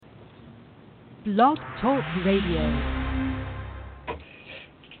Blog Talk Radio.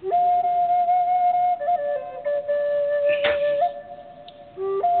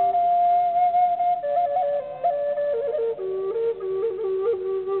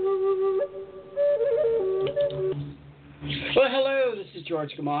 Well, hello, this is George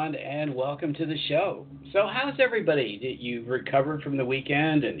Gammond, and welcome to the show. So how's everybody? You've recovered from the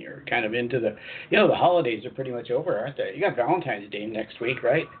weekend, and you're kind of into the holidays are pretty much over, aren't they? You got Valentine's Day next week,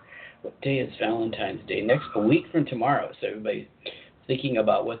 right? What day is Valentine's Day? A week from tomorrow. So everybody's thinking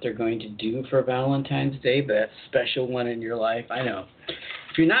about what they're going to do for Valentine's Day, but that special one in your life. I know.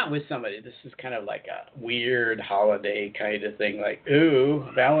 If you're not with somebody, this is kind of like a weird holiday kind of thing, like, ooh,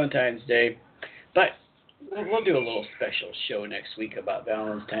 Valentine's Day. But we'll do a little special show next week about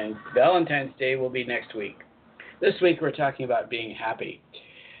Valentine's. Valentine's Day will be next week. This week we're talking about being happy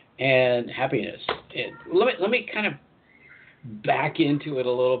and happiness. And let me kind of back into it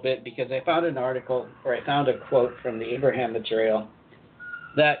a little bit, because I found an article, or I found a quote from the Abraham Material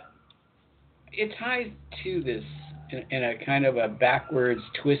that it ties to this in a kind of a backwards,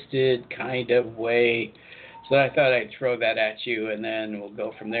 twisted kind of way. So I thought I'd throw that at you, and then we'll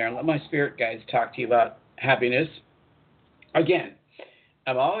go from there and let my spirit guides talk to you about happiness. Again,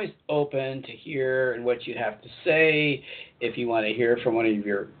 I'm always open to hear and what you have to say. If you want to hear from one of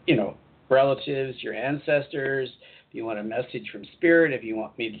your, relatives, your ancestors, if you want a message from spirit, if you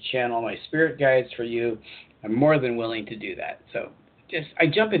want me to channel my spirit guides for you, I'm more than willing to do that. So I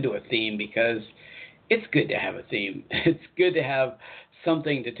jump into a theme because it's good to have a theme. It's good to have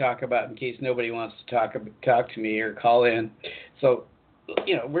something to talk about in case nobody wants to talk to me or call in. So,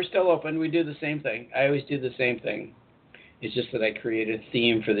 we're still open. We do the same thing. I always do the same thing. It's just that I created a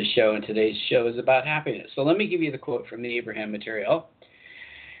theme for the show, and today's show is about happiness. So let me give you the quote from the Abraham Material,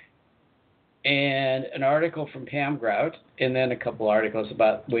 and an article from Pam Grout, and then a couple articles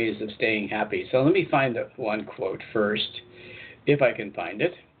about ways of staying happy. So let me find the one quote first, if I can find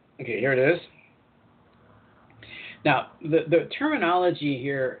it. Okay, here it is. Now, the terminology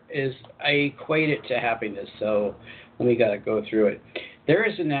here is, I equate it to happiness, so let me go through it. There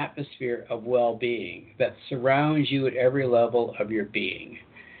is an atmosphere of well-being that surrounds you at every level of your being.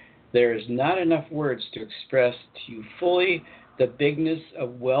 There is not enough words to express to you fully the bigness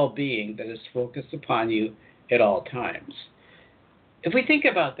of well-being that is focused upon you at all times. If we think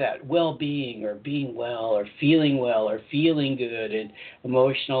about that, well-being, or being well, or feeling good, and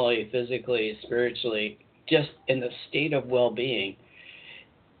emotionally, physically, spiritually, just in the state of well-being,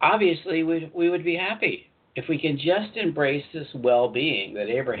 obviously we would be happy if we can just embrace this well-being that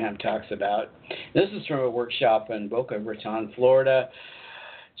Abraham talks about. This is from a workshop in Boca Raton, Florida,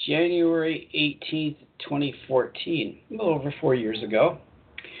 January 18th, 2014, a little over 4 years ago.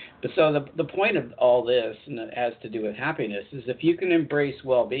 But so the point of all this, and it has to do with happiness, is if you can embrace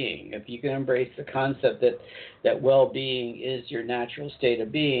well-being, if you can embrace the concept that well-being is your natural state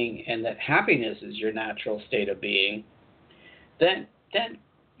of being, and that happiness is your natural state of being, then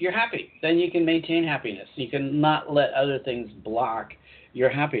you're happy. Then you can maintain happiness. You can not let other things block your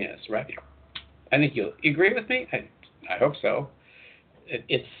happiness, right? I think you agree with me? I hope so.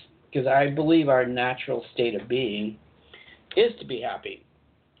 It's because I believe our natural state of being is to be happy.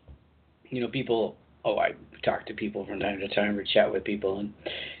 I talk to people from time to time, or chat with people, and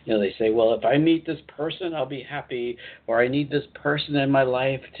they say, well, if I meet this person, I'll be happy, or I need this person in my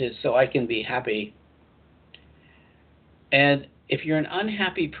life so I can be happy. And if you're an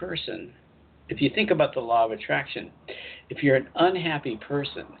unhappy person, if you think about the law of attraction, if you're an unhappy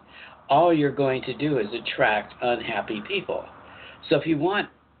person, all you're going to do is attract unhappy people. So if you want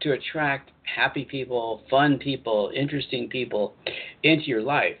to attract happy people, fun people, interesting people into your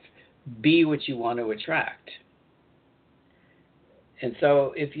life, be what you want to attract. And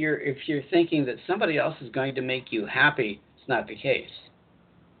so if you're thinking that somebody else is going to make you happy, it's not the case.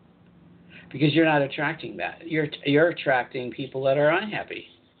 Because you're not attracting that. You're attracting people that are unhappy.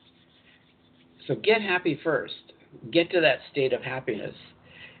 So get happy first. Get to that state of happiness,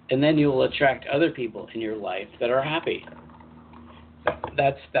 and then you will attract other people in your life that are happy.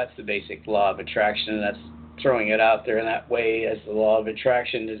 That's the basic law of attraction, and that's throwing it out there in that way as the law of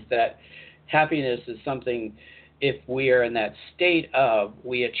attraction, is that happiness is something, if we are in that state of,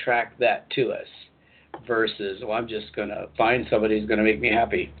 we attract that to us, versus, I'm just going to find somebody who's going to make me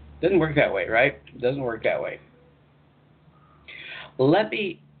happy. Doesn't work that way, right? It doesn't work that way. Let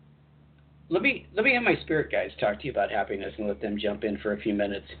me have my spirit guides talk to you about happiness, and let them jump in for a few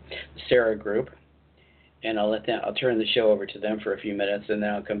minutes. The Sarah group, and I'll turn the show over to them for a few minutes, and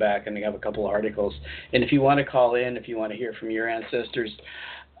then I'll come back and have a couple of articles. And if you want to call in, if you want to hear from your ancestors,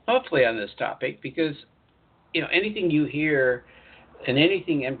 hopefully on this topic, because anything you hear and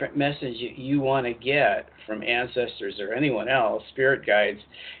anything message you want to get from ancestors or anyone else, spirit guides,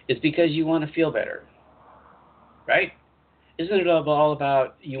 is because you want to feel better, right? Isn't it all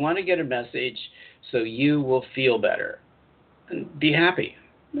about you want to get a message so you will feel better and be happy?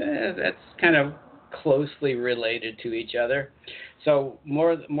 That's kind of closely related to each other. So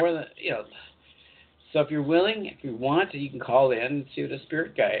more than So if you're willing, if you want, you can call in and see what a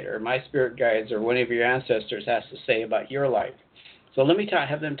spirit guide or my spirit guides or one of your ancestors has to say about your life. So let me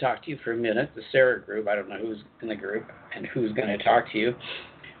have them talk to you for a minute. The Sarah group, I don't know who's in the group and who's going to talk to you,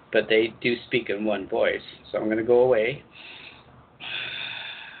 but they do speak in one voice. So I'm going to go away.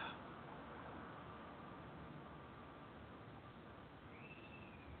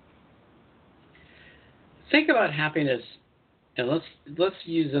 Think about happiness, and let's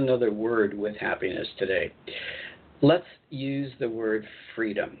use another word with happiness today. Let's use the word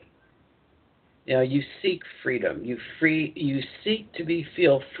freedom. You seek freedom. You seek to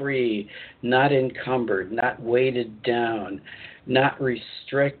feel free, not encumbered, not weighted down, not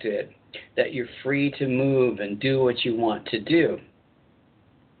restricted, that you're free to move and do what you want to do.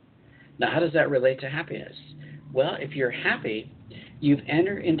 Now, how does that relate to happiness? Well, if you're happy, you've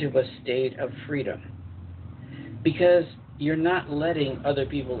entered into a state of freedom because you're not letting other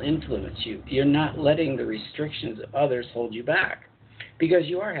people influence you. You're not letting the restrictions of others hold you back because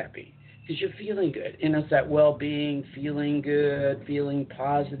you are happy, because you're feeling good. And it's that well-being, feeling good, feeling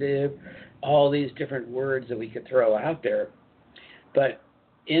positive, all these different words that we could throw out there. But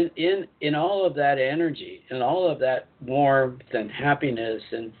in all of that energy and all of that warmth and happiness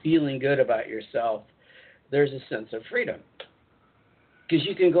and feeling good about yourself, there's a sense of freedom because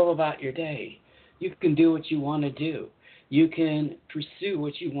you can go about your day. You can do what you want to do. You can pursue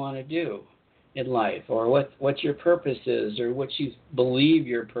what you want to do in life, or what your purpose is, or what you believe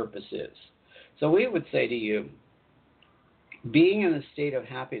your purpose is. So we would say to you, being in a state of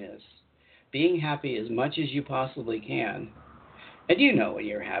happiness, being happy as much as you possibly can, and you know when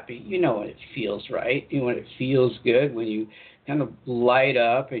you're happy, you know when it feels right, you know when it feels good, when you kind of light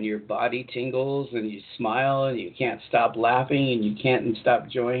up and your body tingles and you smile and you can't stop laughing and you can't stop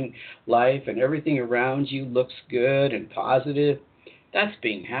enjoying life and everything around you looks good and positive. That's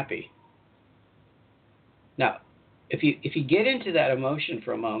being happy. Now, if you get into that emotion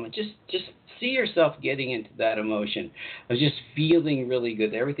for a moment, just see yourself getting into that emotion of just feeling really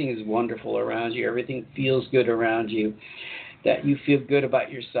good. Everything is wonderful around you. Everything feels good around you. That you feel good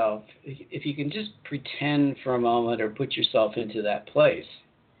about yourself. If you can just pretend for a moment or put yourself into that place.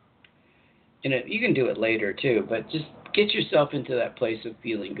 And you can do it later too, but just get yourself into that place of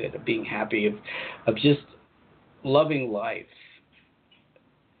feeling good, of being happy, of just loving life.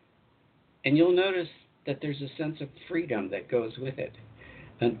 And you'll notice that there's a sense of freedom that goes with it,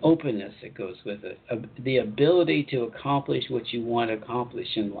 an openness that goes with it, the ability to accomplish what you want to accomplish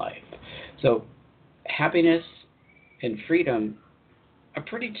in life. So happiness and freedom are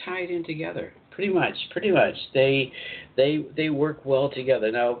pretty tied in together. Pretty much. They work well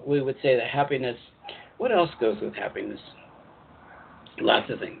together. Now, we would say that happiness, what else goes with happiness? Lots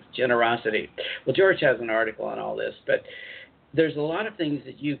of things. Generosity. Well, George has an article on all this, but there's a lot of things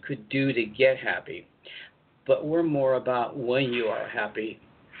that you could do to get happy, but we're more about when you are happy,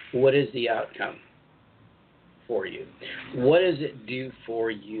 what is the outcome for you? What does it do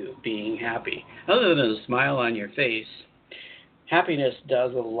for you, being happy? Other than a smile on your face, happiness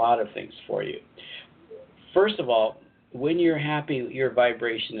does a lot of things for you. First of all, when you're happy, your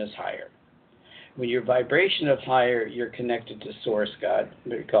vibration is higher. When your vibration is higher, you're connected to Source, God,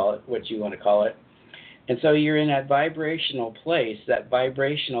 call it what you want to call it. And so you're in that vibrational place, that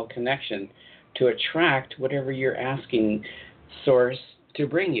vibrational connection to attract whatever you're asking Source to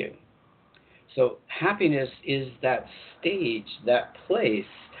bring you. So happiness is that stage, that place,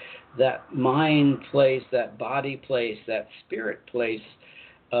 that mind place, that body place, that spirit place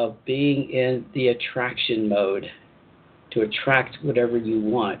of being in the attraction mode to attract whatever you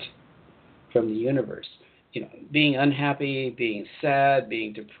want from the universe. Being unhappy, being sad,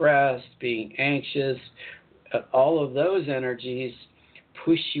 being depressed, being anxious, all of those energies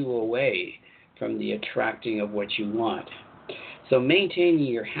push you away from the attracting of what you want. So maintaining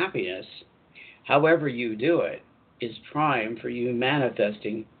your happiness, however you do it, is prime for you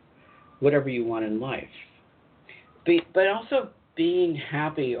manifesting whatever you want in life. But also being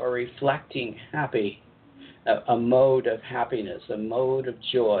happy or reflecting happy, a mode of happiness, a mode of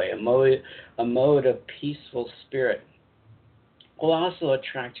joy, a mode of peaceful spirit will also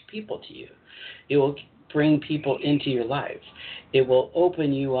attract people to you. It will bring people into your life. It will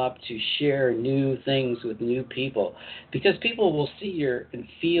open you up to share new things with new people because people will see and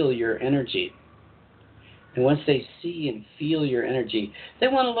feel your energy. And once they see and feel your energy, they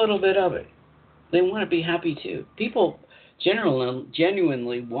want a little bit of it. They want to be happy too. People generally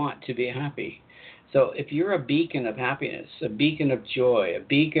genuinely want to be happy. So if you're a beacon of happiness, a beacon of joy, a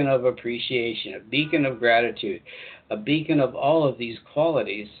beacon of appreciation, a beacon of gratitude, a beacon of all of these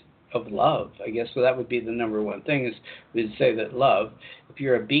qualities of love, I guess so that would be the number one thing is we'd say that love. If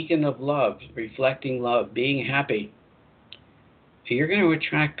you're a beacon of love, reflecting love, being happy, you're going to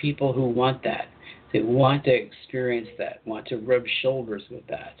attract people who want that. They want to experience that, want to rub shoulders with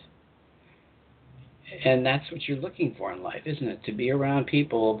that. And that's what you're looking for in life, isn't it? To be around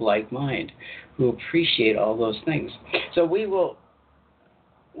people of like mind who appreciate all those things. So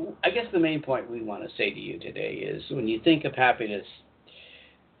I guess the main point we want to say to you today is when you think of happiness,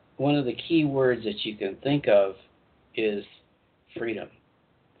 one of the key words that you can think of is freedom.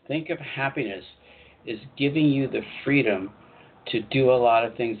 Think of happiness as giving you the freedom to do a lot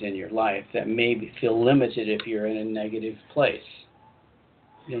of things in your life that may feel limited if you're in a negative place.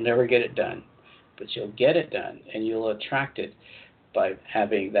 You'll never get it done, but you'll get it done, and you'll attract it by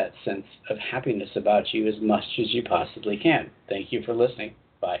having that sense of happiness about you as much as you possibly can. Thank you for listening.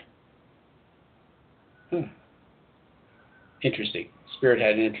 Bye. Interesting. Spirit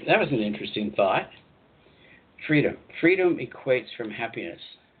had that was an interesting thought. Freedom. Freedom equates from happiness.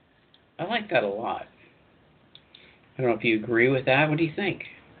 I like that a lot. I don't know if you agree with that. What do you think?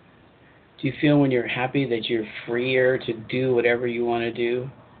 Do you feel when you're happy that you're freer to do whatever you want to do?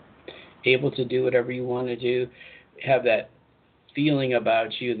 Able to do whatever you want to do? Have that feeling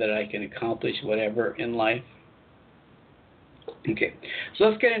about you that I can accomplish whatever in life? Okay, so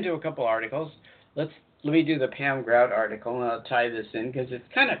let's get into a couple articles. Let me do the Pam Grout article, and I'll tie this in because it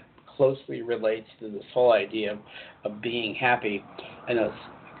kind of closely relates to this whole idea of being happy. I know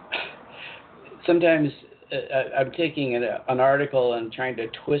sometimes I'm taking an article and trying to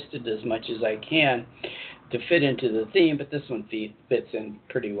twist it as much as I can to fit into the theme, but this one fits in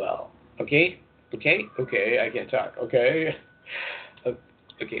pretty well. Okay, I can't talk. Okay,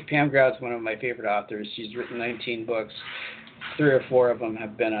 Pam Grout's one of my favorite authors. She's written 19 books. 3 or 4 of them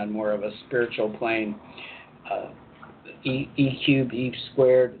have been on more of a spiritual plane. E cubed, E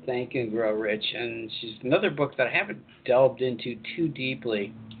squared, Think and Grow Rich, and she's another book that I haven't delved into too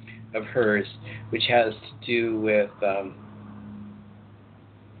deeply of hers, which has to do with what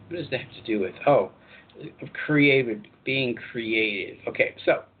does that have to do with? Being creative. Okay,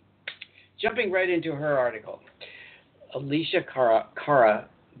 so jumping right into her article, Alicia Cara,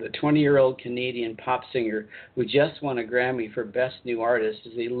 the 20-year-old Canadian pop singer who just won a Grammy for Best New Artist,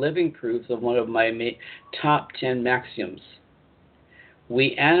 is a living proof of one of my top 10 maxioms.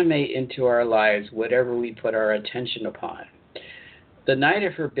 We animate into our lives whatever we put our attention upon. The night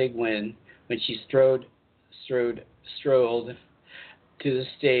of her big win, when she strolled to the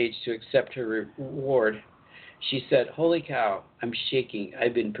stage to accept her reward, she said, "Holy cow, I'm shaking.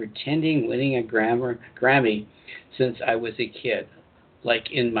 I've been pretending winning a Grammy since I was a kid,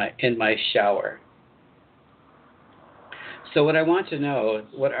 like in my shower." So what I want to know,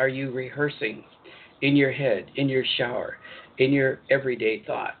 what are you rehearsing in your head, in your shower, in your everyday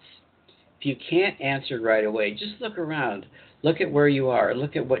thoughts? If you can't answer right away, just look around. Look at where you are.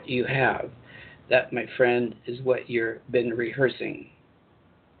 Look at what you have. That, my friend, is what you've been rehearsing.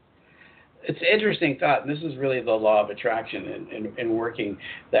 It's an interesting thought, and this is really the law of attraction in working,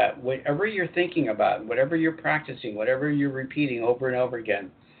 that whatever you're thinking about, whatever you're practicing, whatever you're repeating over and over again,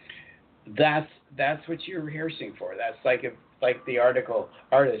 that's what you're rehearsing for. That's like the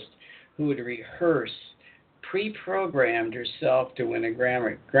artist who would rehearse, pre-programmed herself to win a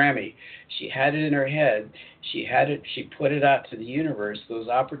Grammy. She had it in her head. She put it out to the universe. Those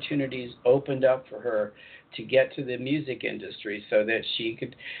opportunities opened up for her to get to the music industry so that she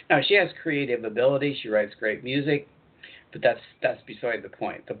could. Now, she has creative ability. She writes great music, but that's beside the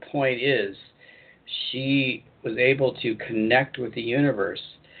point. The point is she was able to connect with the universe.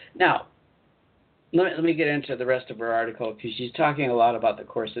 Now, let me get into the rest of her article because she's talking a lot about the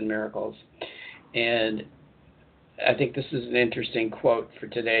Course in Miracles. And I think this is an interesting quote for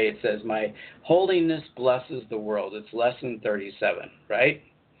today. It says, "My holiness blesses the world." It's lesson 37, right?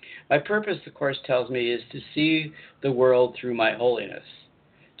 My purpose, the Course tells me, is to see the world through my holiness,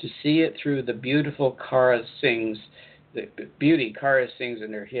 to see it through the beautiful Kara sings, the beauty Kara sings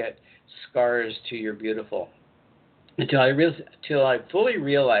in her hit, "Scars to Your Beautiful." Until I fully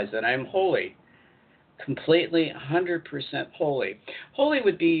realize that I'm holy, completely 100% holy. Holy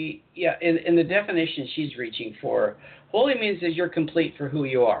would be, in the definition she's reaching for, holy means that you're complete for who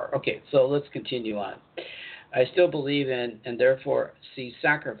you are. Okay, so let's continue on. I still believe in and therefore see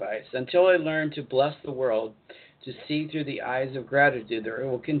sacrifice. Until I learn to bless the world, to see through the eyes of gratitude. There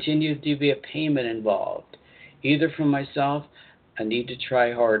will continue to be a payment involved, either from myself, I need to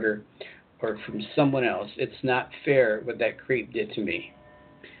try harder, or from someone else. It's not fair what that creep did to me.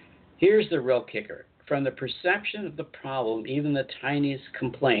 Here's the real kicker. From the perception of the problem, even the tiniest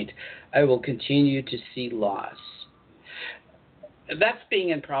complaint, I will continue to see loss. That's being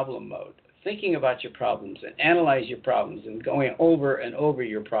in problem mode. Thinking about your problems and analyze your problems and going over and over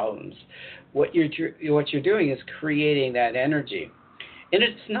your problems. What you're doing is creating that energy. And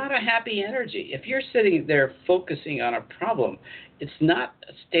it's not a happy energy. If you're sitting there focusing on a problem, it's not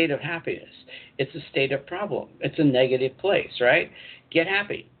a state of happiness. It's a state of problem. It's a negative place, right? Get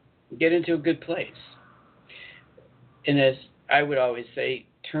happy. Get into a good place. And as I would always say,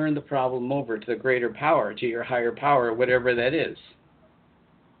 turn the problem over to the greater power, to your higher power, whatever that is.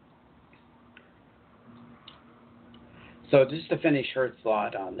 So just to finish her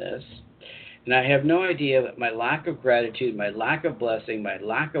thought on this, and I have no idea that my lack of gratitude, my lack of blessing, my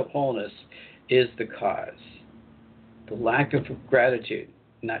lack of wholeness is the cause. The lack of gratitude,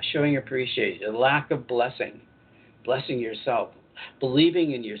 not showing appreciation, the lack of blessing yourself,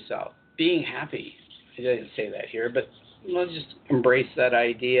 believing in yourself, being happy. I didn't say that here, but let's just embrace that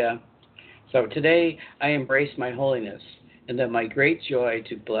idea. So today I embrace my holiness and then my great joy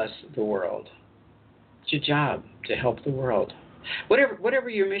to bless the world. It's your job to help the world. Whatever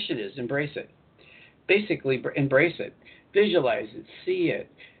your mission is, embrace it. Basically, embrace it. Visualize it. See it.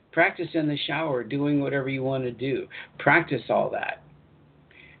 Practice in the shower, doing whatever you want to do. Practice all that.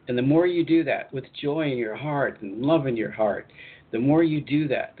 And the more you do that with joy in your heart and love in your heart, the more you do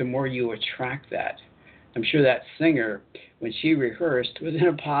that, the more you attract that. I'm sure that singer, when she rehearsed, was in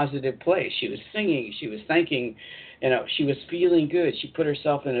a positive place. She was singing. She was thinking, she was feeling good. She put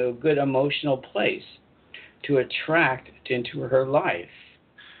herself in a good emotional place to attract into her life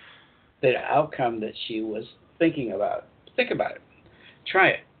the outcome that she was thinking about. Think about it. Try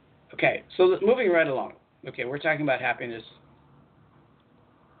it. Okay, so moving right along. Okay, we're talking about happiness.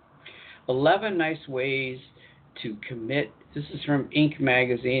 11 nice ways to commit. This is from Inc.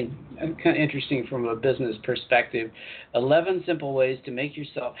 magazine. Kind of interesting from a business perspective. 11 simple ways to make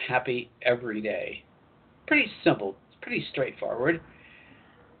yourself happy every day. Pretty simple. It's pretty straightforward.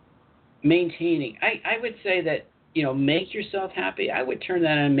 Maintaining. I would say that, make yourself happy. I would turn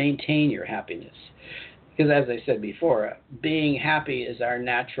that on maintain your happiness. Because as I said before, being happy is our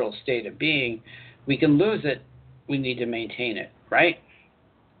natural state of being. We can lose it. We need to maintain it, right?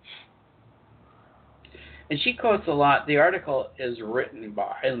 And she quotes a lot. The article is written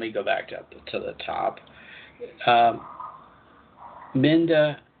by, let me go back to the top,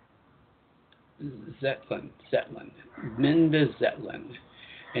 Minda Zetlin. Minda Zetlin.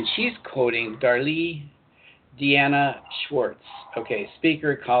 And she's quoting Darlie Deanna Schwartz,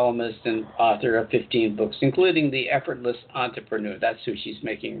 speaker, columnist, and author of 15 books, including The Effortless Entrepreneur. That's who she's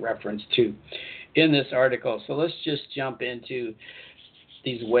making reference to in this article. So let's just jump into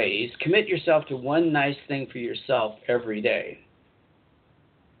these ways. Commit yourself to one nice thing for yourself every day.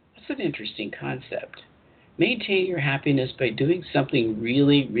 That's an interesting concept. Maintain your happiness by doing something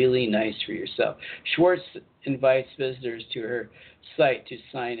really, really nice for yourself. Schwartz invites visitors to her site to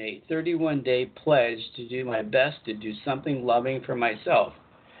sign a 31-day pledge to do my best to do something loving for myself,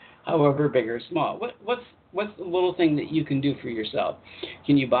 however big or small. What's the little thing that you can do for yourself?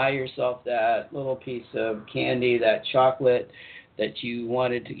 Can you buy yourself that little piece of candy, that chocolate that you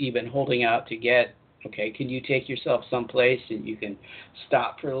wanted to even holding out to get? Okay, can you take yourself someplace and you can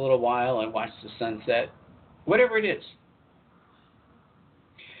stop for a little while and watch the sunset? Whatever it is.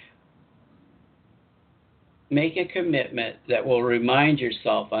 Make a commitment that will remind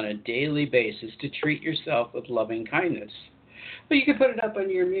yourself on a daily basis to treat yourself with loving kindness. But you can put it up on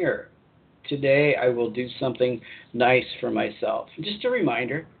your mirror. Today I will do something nice for myself. Just a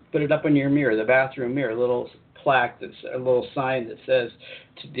reminder, put it up on your mirror, the bathroom mirror, a little plaque, a little sign that says,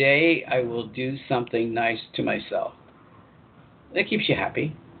 today I will do something nice to myself. That keeps you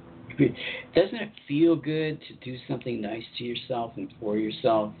happy. Doesn't it feel good to do something nice to yourself and for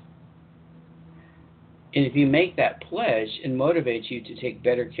yourself? And if you make that pledge, it motivates you to take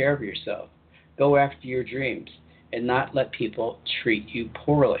better care of yourself, go after your dreams, and not let people treat you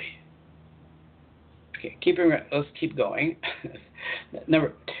poorly. Okay, let's keep going.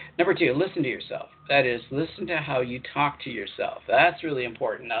 Number 2, listen to yourself. That is, listen to how you talk to yourself. That's really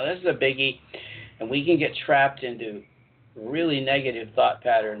important. Now, this is a biggie, and we can get trapped into really negative thought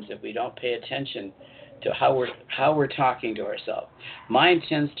patterns if we don't pay attention to how we're talking to ourselves. Mine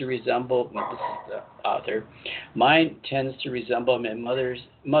tends to resemble, this is the author, mine tends to resemble my mother's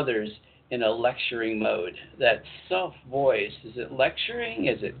in a lecturing mode. That self voice, is it lecturing?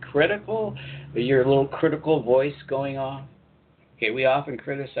 Is it critical? Is your little critical voice going off? Okay, we often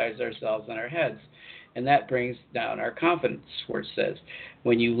criticize ourselves in our heads, and that brings down our confidence, where it says,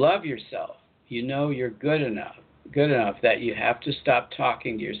 when you love yourself, you know you're good enough that you have to stop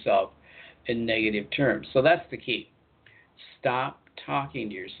talking to yourself in negative terms. So that's the key. Stop talking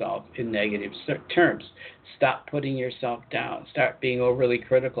to yourself in negative terms. Stop putting yourself down. Stop being overly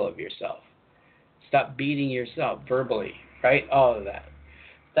critical of yourself. Stop beating yourself verbally, right? All of that.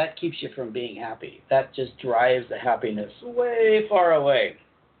 That keeps you from being happy. That just drives the happiness way far away.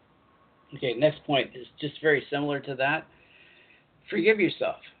 Okay, next point is just very similar to that. Forgive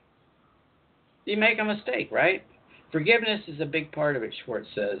yourself. You make a mistake, right? Forgiveness is a big part of it, Schwartz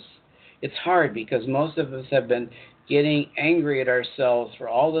says. It's hard because most of us have been getting angry at ourselves for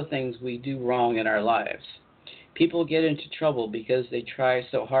all the things we do wrong in our lives. People get into trouble because they try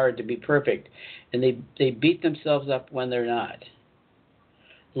so hard to be perfect, and they beat themselves up when they're not.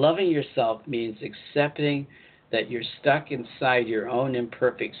 Loving yourself means accepting that you're stuck inside your own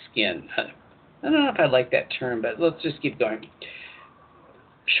imperfect skin. I don't know if I like that term, but let's just keep going.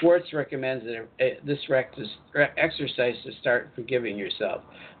 Schwartz recommends this exercise to start forgiving yourself.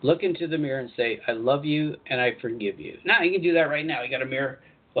 Look into the mirror and say, I love you and I forgive you. Now, you can do that right now. You got a mirror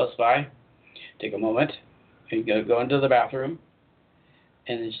close by. Take a moment. You're going to go into the bathroom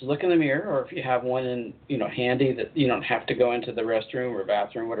and just look in the mirror, or if you have one in, handy that you don't have to go into the restroom or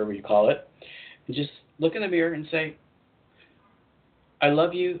bathroom, whatever you call it. And just look in the mirror and say, I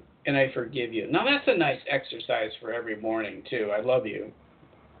love you and I forgive you. Now, that's a nice exercise for every morning, too. I love you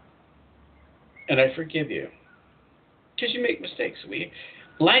and I forgive you. Because you make mistakes.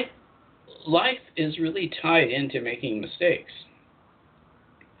 Life is really tied into making mistakes.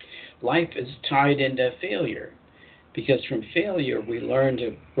 Life is tied into failure, because from failure we learn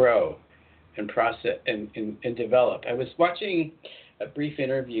to grow and process and develop. I was watching a brief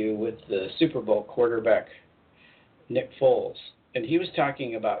interview with the Super Bowl quarterback, Nick Foles, and he was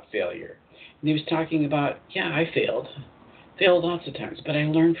talking about failure. And he was talking about, I failed lots of times, but I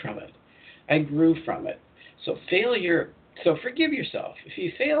learned from it. I grew from it. So forgive yourself. If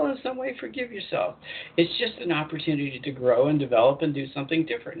you fail in some way, forgive yourself. It's just an opportunity to grow and develop and do something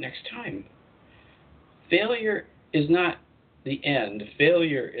different next time. Failure is not the end.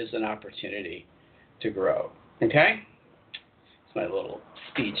 Failure is an opportunity to grow. Okay? It's my little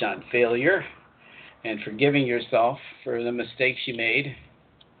speech on failure and forgiving yourself for the mistakes you made.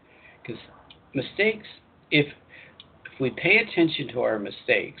 Because mistakes, if we pay attention to our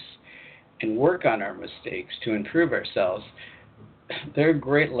mistakes and work on our mistakes to improve ourselves, they're a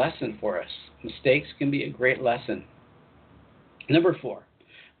great lesson for us. Mistakes can be a great lesson. Number 4, how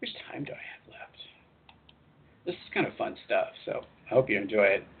much time do I have left? This is kind of fun stuff, so I hope you enjoy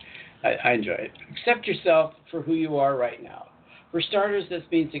it. I enjoy it. Accept yourself for who you are right now. For starters, this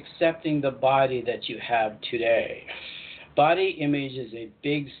means accepting the body that you have today. Body image is a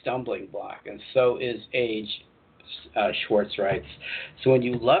big stumbling block, and so is age, Schwartz writes. So when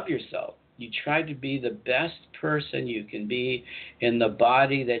you love yourself, you try to be the best person you can be in the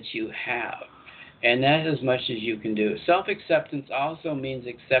body that you have. And that's as much as you can do. Self-acceptance also means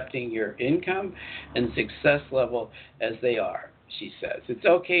accepting your income and success level as they are, she says. It's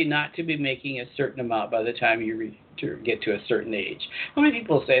okay not to be making a certain amount by the time you get to a certain age. How many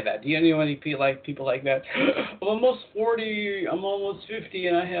people say that? Do you know any people like that? I'm almost 40, I'm almost 50,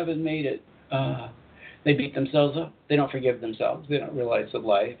 and I haven't made it. They beat themselves up. They don't forgive themselves. They don't realize that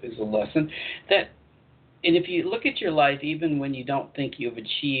life is a lesson. And if you look at your life, even when you don't think you've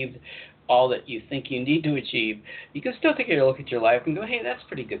achieved all that you think you need to achieve, you can still take a look at your life and go, hey, that's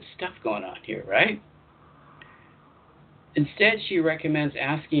pretty good stuff going on here, right? Instead, she recommends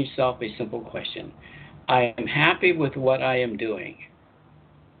asking yourself a simple question. I am happy with what I am doing.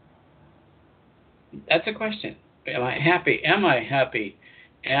 That's a question. Am I happy? Am I happy?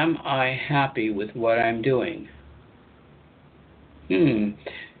 Am I happy with what I'm doing? Then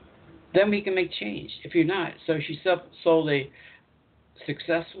we can make change. If you're not, so she sold a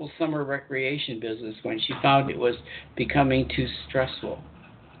successful summer recreation business when she found it was becoming too stressful.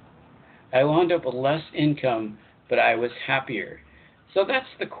 I wound up with less income, but I was happier. So that's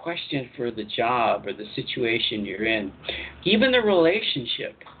the question for the job or the situation you're in. Even the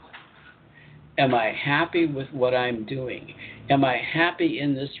relationship. Am I happy with what I'm doing? Am I happy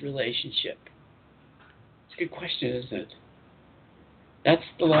in this relationship? It's a good question, isn't it? That's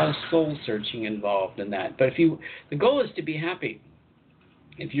a lot of soul searching involved in that. But the goal is to be happy.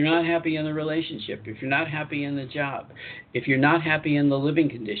 If you're not happy in the relationship, if you're not happy in the job, if you're not happy in the living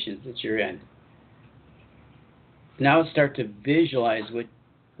conditions that you're in, now start to visualize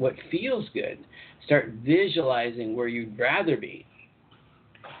what feels good. Start visualizing where you'd rather be.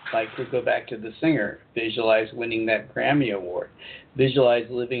 Like we go back to the singer, visualize winning that Grammy Award. Visualize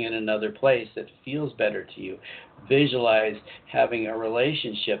living in another place that feels better to you. Visualize having a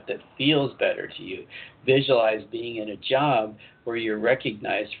relationship that feels better to you. Visualize being in a job where you're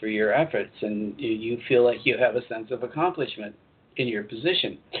recognized for your efforts and you feel like you have a sense of accomplishment in your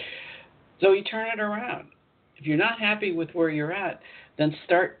position. So you turn it around. If you're not happy with where you're at, then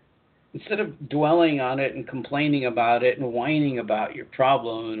start, instead of dwelling on it and complaining about it and whining about your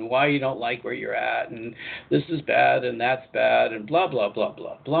problem and why you don't like where you're at and this is bad and that's bad and blah, blah, blah,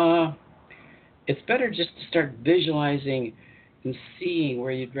 blah, blah, it's better just to start visualizing and seeing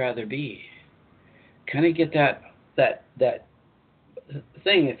where you'd rather be. Kind of get that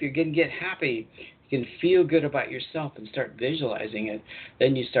thing. If you can get happy, you can feel good about yourself and start visualizing it,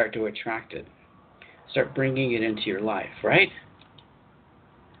 then you start to attract it. Start bringing it into your life, right?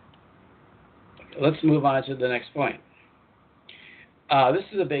 Let's move on to the next point. This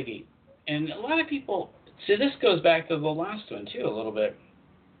is a biggie. And a lot of people, see, this goes back to the last one, too, a little bit.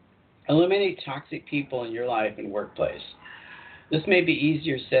 Eliminate toxic people in your life and workplace. This may be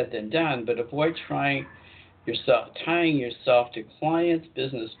easier said than done, but avoid tying yourself to clients,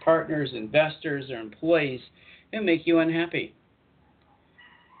 business partners, investors, or employees who make you unhappy.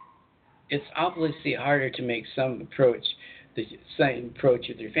 It's obviously harder to make the same approach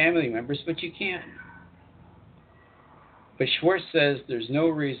with your family members, but you can. But Schwartz says there's no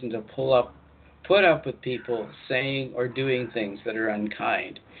reason to put up with people saying or doing things that are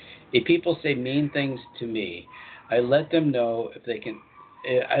unkind. If people say mean things to me, I let them know if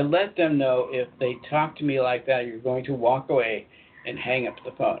they talk to me like that, you're going to walk away and hang up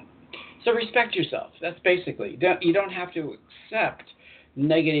the phone. So respect yourself. That's basically, you don't have to accept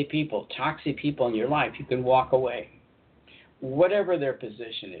negative people, toxic people in your life. You can walk away. Whatever their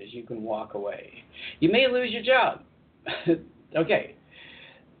position is, you can walk away. You may lose your job. Okay.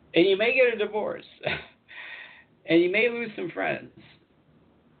 And you may get a divorce. And you may lose some friends.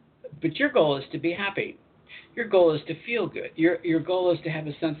 But your goal is to be happy. Your goal is to feel good. Your goal is to have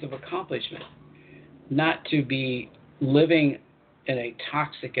a sense of accomplishment, not to be living in a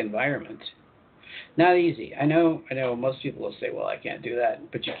toxic environment. Not easy. I know most people will say, well, I can't do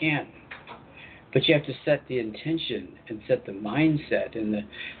that, but you can. But you have to set the intention and set the mindset and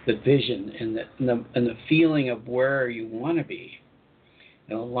the vision and the feeling of where you want to be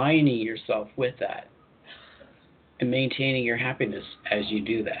and aligning yourself with that and maintaining your happiness as you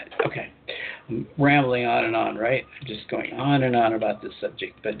do that. Okay, I'm rambling on and on, right? I'm just going on and on about this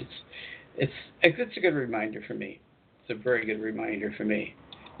subject, but it's a good reminder for me. It's a very good reminder for me,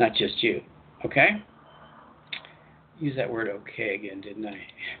 not just you. Okay? Use that word okay again, didn't I?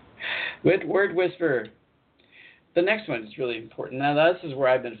 With word whisper. The next one is really important. Now, this is where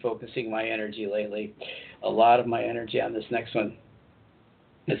I've been focusing my energy lately. A lot of my energy on this next one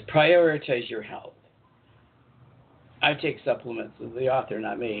is prioritize your health. I take supplements, the author,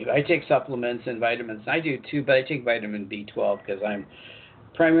 not me. I take supplements and vitamins. I do too, but I take vitamin B12 because I'm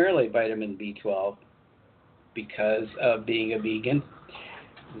primarily vitamin B12 because of being a vegan.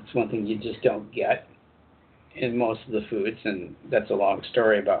 It's one thing you just don't get in most of the foods, and that's a long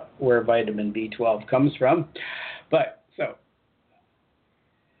story about where vitamin B12 comes from. But, so,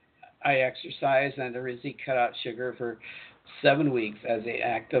 I exercise and Rizzi cut out sugar for 7 weeks as an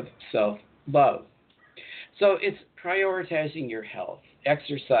act of self-love. So it's prioritizing your health,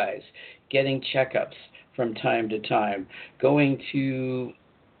 exercise, getting checkups from time to time, going to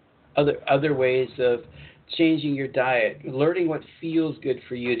other ways of changing your diet, learning what feels good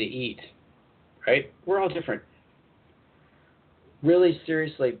for you to eat, right? We're all different. Really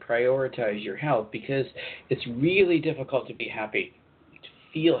seriously prioritize your health because it's really difficult to be happy, to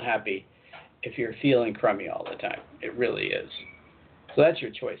feel happy if you're feeling crummy all the time. It really is. So that's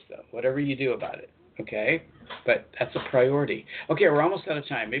your choice, though, whatever you do about it, okay? But that's a priority. Okay, we're almost out of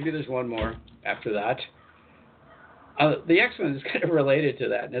time. Maybe there's one more after that. The next one is kind of related to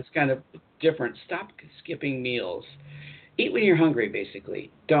that, and it's kind of different. Stop skipping meals. Eat when you're hungry,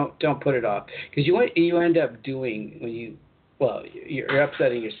 basically. Don't put it off. Because you end up doing you're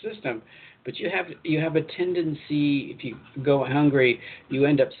upsetting your system, but you have a tendency, if you go hungry, you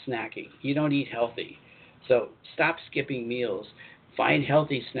end up snacking. You don't eat healthy. So stop skipping meals. Find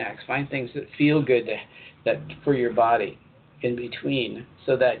healthy snacks. Find things that feel good that for your body in between,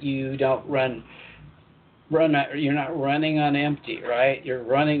 so that you don't you're not running on empty, right? You're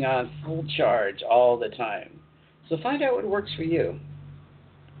running on full charge all the time. So find out what works for you.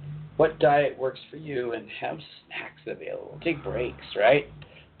 What diet works for you, and have snacks available. Take breaks, right?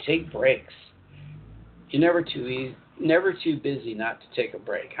 Take breaks. You're never too never too busy not to take a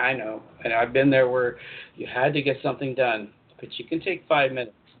break. I know. And I've been there where you had to get something done, but you can take 5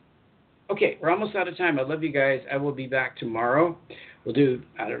 minutes. Okay, we're almost out of time. I love you guys. I will be back tomorrow. We'll do,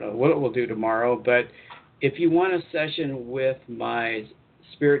 I don't know what we'll do tomorrow, but if you want a session with my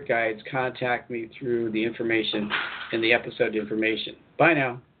spirit guides, contact me through the information in the episode information. Bye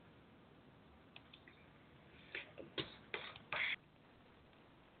now.